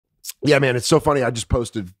Yeah, man, it's so funny. I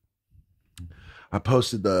posted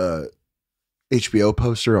the HBO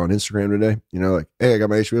poster on Instagram today. You know, like, hey, I got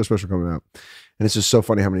my HBO special coming out. And it's just so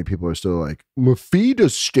funny how many people are still like, Mafee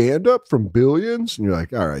does stand up from Billions? And you're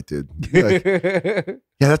like, all right, dude. Like, yeah,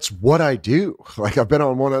 that's what I do. Like, I've been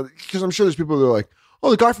on one of, because I'm sure there's people that are like, oh,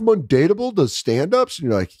 the guy from Undateable does stand-ups? And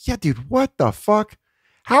you're like, yeah, dude, what the fuck?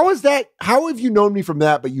 How is that? How have you known me from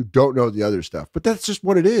that, but you don't know the other stuff? But that's just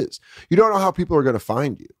what it is. You don't know how people are going to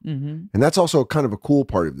find you. Mm-hmm. And that's also kind of a cool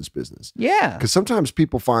part of this business. Yeah. Because sometimes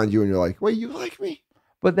people find you and you're like, wait, you like me?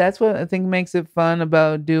 But that's what I think makes it fun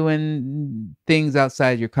about doing things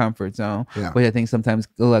outside your comfort zone, which I think sometimes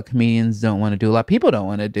a lot of comedians don't want to do. A lot of people don't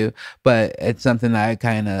want to do, but it's something that I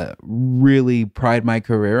kind of really pride my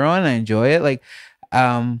career on. I enjoy it. Like,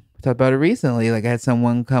 I talked about it recently. Like, I had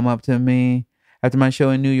someone come up to me after my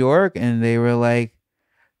show in New York, and they were like,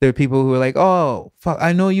 there are people who were like, oh, fuck,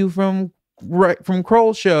 I know you from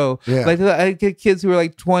Kroll's show. Yeah. Like, I get kids who were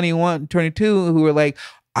like 21, 22 who were like,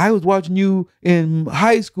 I was watching you in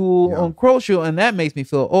high school on Kroll's show, and that makes me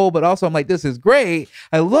feel old. But also, I'm like, this is great.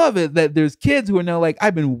 I love it that there's kids who are now like,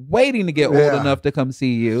 I've been waiting to get old enough to come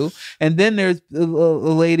see you. And then there's a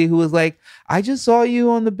lady who was like, I just saw you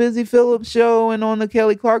on the Busy Phillips show and on the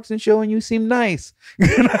Kelly Clarkson show, and you seem nice.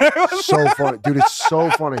 So funny, dude. It's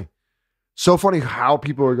so funny. So funny how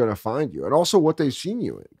people are going to find you, and also what they've seen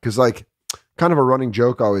you in. Because, like, kind of a running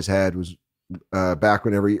joke I always had was, back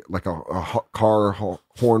whenever like a car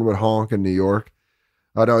horn would honk in New York,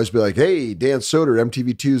 I'd always be like, hey, Dan Soder,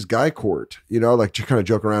 MTV2's Guy Court, you know, like to kind of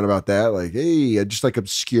joke around about that. Like, hey, just like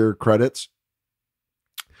obscure credits.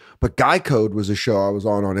 But Guy Code was a show I was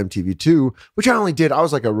on MTV2, which I only did. I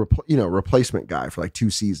was like a replacement guy for like 2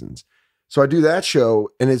 seasons. So I do that show,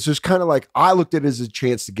 and it's just kind of like, I looked at it as a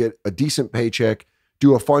chance to get a decent paycheck,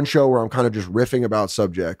 do a fun show where I'm kind of just riffing about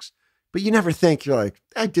subjects. But you never think, you're like,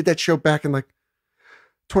 I did that show back in like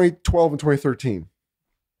 2012 and 2013.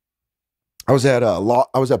 I was at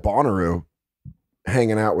Bonnaroo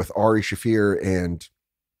hanging out with Ari Shaffir, and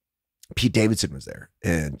Pete Davidson was there.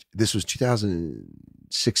 And this was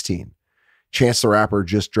 2016. Chance the Rapper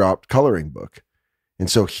just dropped Coloring Book. And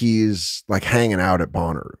so he's like hanging out at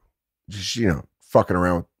Bonnaroo, just, you know, fucking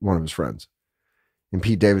around with one of his friends. And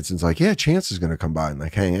Pete Davidson's like, yeah, Chance is going to come by and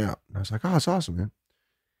like hang out. And I was like, oh, that's awesome, man.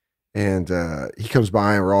 And he comes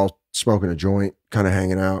by, and we're all smoking a joint, kind of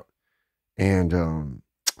hanging out. And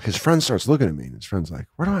his friend starts looking at me, and his friend's like,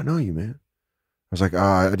 where do I know you, man? I was like,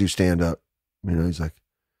 I do stand up. You know, he's like,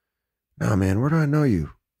 no, man, where do I know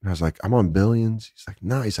you? And I was like, I'm on Billions. He's like,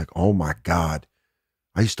 no. He's like, oh my God,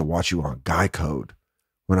 I used to watch you on Guy Code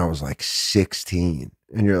when I was like 16.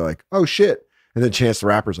 And you're like, oh shit. And then Chance the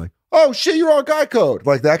Rapper's like, oh shit, you're on Guy Code.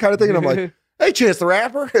 Like that kind of thing. And I'm like, hey, Chance the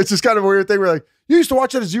Rapper. It's just kind of a weird thing where like, you used to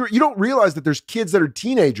watch that as you don't realize that there's kids that are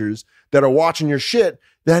teenagers that are watching your shit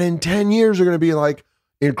that in 10 years are going to be like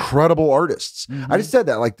incredible artists. I just said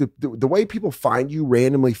that, like the way people find you,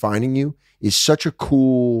 randomly finding you, is such a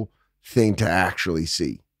cool thing to actually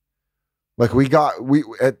see. Like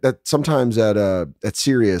sometimes at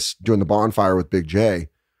Sirius doing the bonfire with Big J,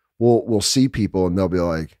 we'll see people and they'll be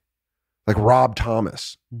like Rob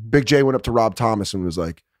Thomas. Big J went up to Rob Thomas and was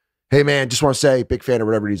like, hey man, just want to say, big fan or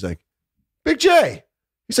whatever. And he's like, Big J.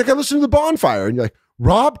 He's like, I listen to the bonfire. And you're like,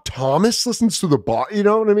 Rob Thomas listens to the you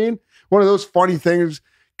know what I mean? One of those funny things.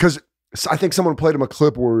 Because I think someone played him a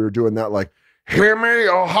clip where we were doing that, like, hear me,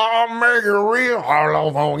 I'll make it real,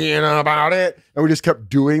 I'll forget about it. And we just kept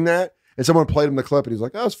doing that. And someone played him the clip and he's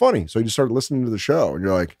like, oh, it's funny. So he just started listening to the show. And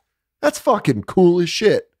you're like, that's fucking cool as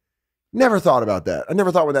shit. Never thought about that. I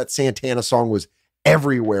never thought when that Santana song was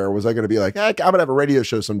everywhere was I going to be like, I'm going to have a radio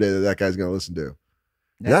show someday that guy's going to listen to.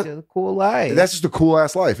 That's just a cool life. That's just a cool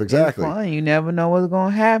ass life. Exactly. It's fun. You never know what's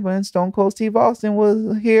going to happen. Stone Cold Steve Austin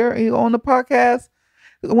was here. He on the podcast.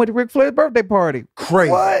 I went to Ric Flair's birthday party.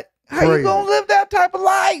 Crazy. What? How you going to live that type of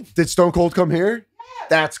life? Did Stone Cold come here? Yeah.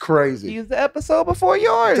 That's crazy. He's the episode before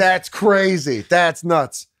yours. That's crazy. That's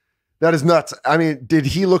nuts. That is nuts. I mean, did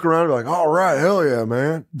he look around and be like, all right, hell yeah,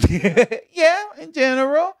 man? Yeah, in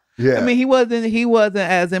general. Yeah. I mean, he wasn't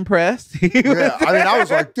as impressed. Yeah. I mean, I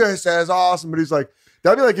was like, this is awesome. But he's like,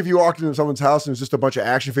 that'd be like if you walked into someone's house and it was just a bunch of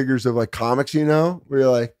action figures of like comics, you know, where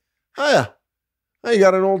you're like, oh yeah. Oh, you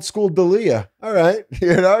got an old school Dalia. All right.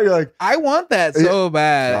 You know, you're like, I want that so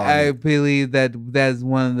bad. I believe that's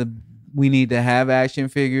one of the, we need to have action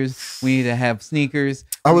figures. We need to have sneakers.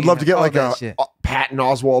 I would love to get like a Patton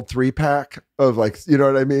Oswalt 3-pack of like, you know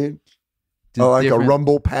what I mean? Like a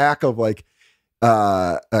Rumble pack of like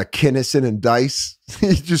Kinnison and Dice.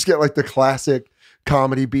 You just get like the classic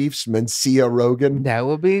comedy beefs, Mencia Rogan. That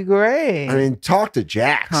would be great. I mean, talk to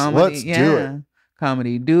Jax. Let's do it.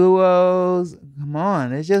 comedy duos. Come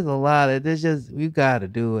on, it's just a lot of. There's just we got to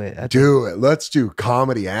do it. Let's do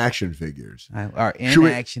comedy action figures. Or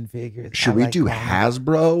action figures. Should we do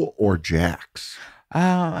Hasbro or Jax?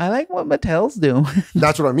 I like what Mattel's doing.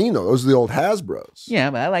 That's what I mean, though. Those are the old Hasbros. Yeah,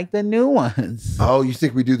 but I like the new ones. Oh, you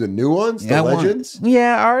think we do the new ones, the Legends?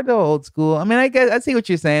 Or the old school. I mean, I guess I see what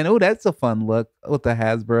you're saying. Oh, that's a fun look with the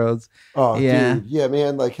Hasbros. Oh, yeah, dude. Yeah,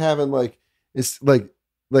 man. Like having it's like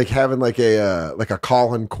having like a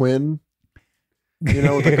Colin Quinn, you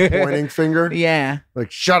know, with like a pointing finger. Yeah,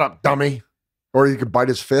 like shut up, dummy. Or you could bite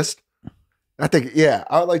his fist. I think, yeah,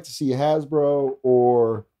 I would like to see Hasbro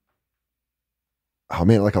or. Oh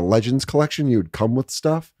man, like a Legends collection, you would come with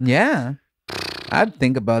stuff. Yeah, I'd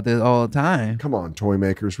think about this all the time. Come on, toy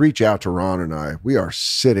makers, reach out to Ron and I. We are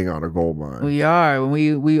sitting on a gold mine. We are.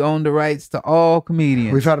 We own the rights to all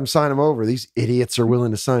comedians. We've had them sign them over. These idiots are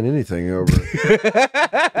willing to sign anything over.